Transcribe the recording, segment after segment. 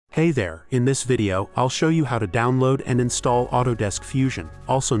Hey there, in this video, I'll show you how to download and install Autodesk Fusion,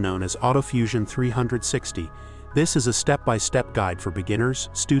 also known as AutoFusion 360. This is a step-by-step guide for beginners,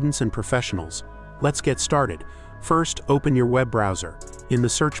 students, and professionals. Let's get started. First, open your web browser. In the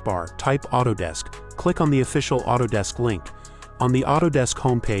search bar, type Autodesk. Click on the official Autodesk link. On the Autodesk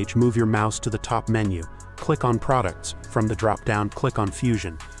homepage, move your mouse to the top menu. Click on Products. From the drop-down, click on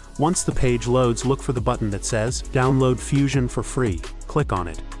Fusion. Once the page loads, look for the button that says Download Fusion for free. Click on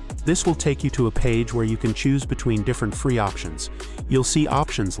it. This will take you to a page where you can choose between different free options. You'll see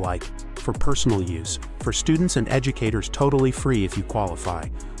options like, for personal use, for students and educators totally free if you qualify,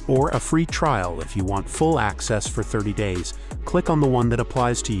 or a free trial if you want full access for 30 days. Click on the one that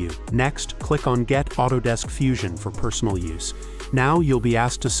applies to you. Next, click on Get Autodesk Fusion for personal use. Now you'll be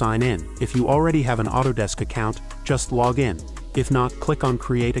asked to sign in. If you already have an Autodesk account, just log in. If not, click on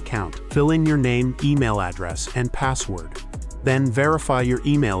Create Account. Fill in your name, email address, and password. Then verify your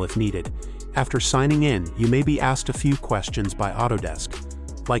email if needed. After signing in, you may be asked a few questions by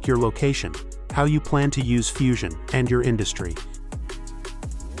Autodesk, like your location, how you plan to use Fusion, and your industry.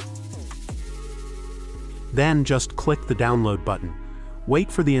 Then just click the download button.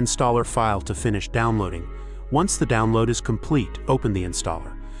 Wait for the installer file to finish downloading. Once the download is complete, open the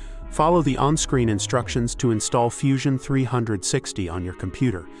installer. Follow the on-screen instructions to install Fusion 360 on your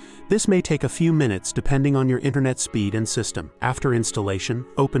computer. This may take a few minutes depending on your internet speed and system. After installation,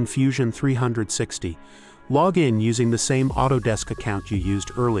 open Fusion 360. Log in using the same Autodesk account you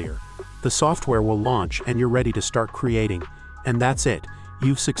used earlier. The software will launch and you're ready to start creating. And that's it.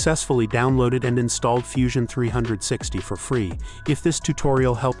 You've successfully downloaded and installed Fusion 360 for free. If this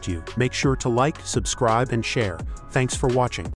tutorial helped you, make sure to like, subscribe, and share. Thanks for watching.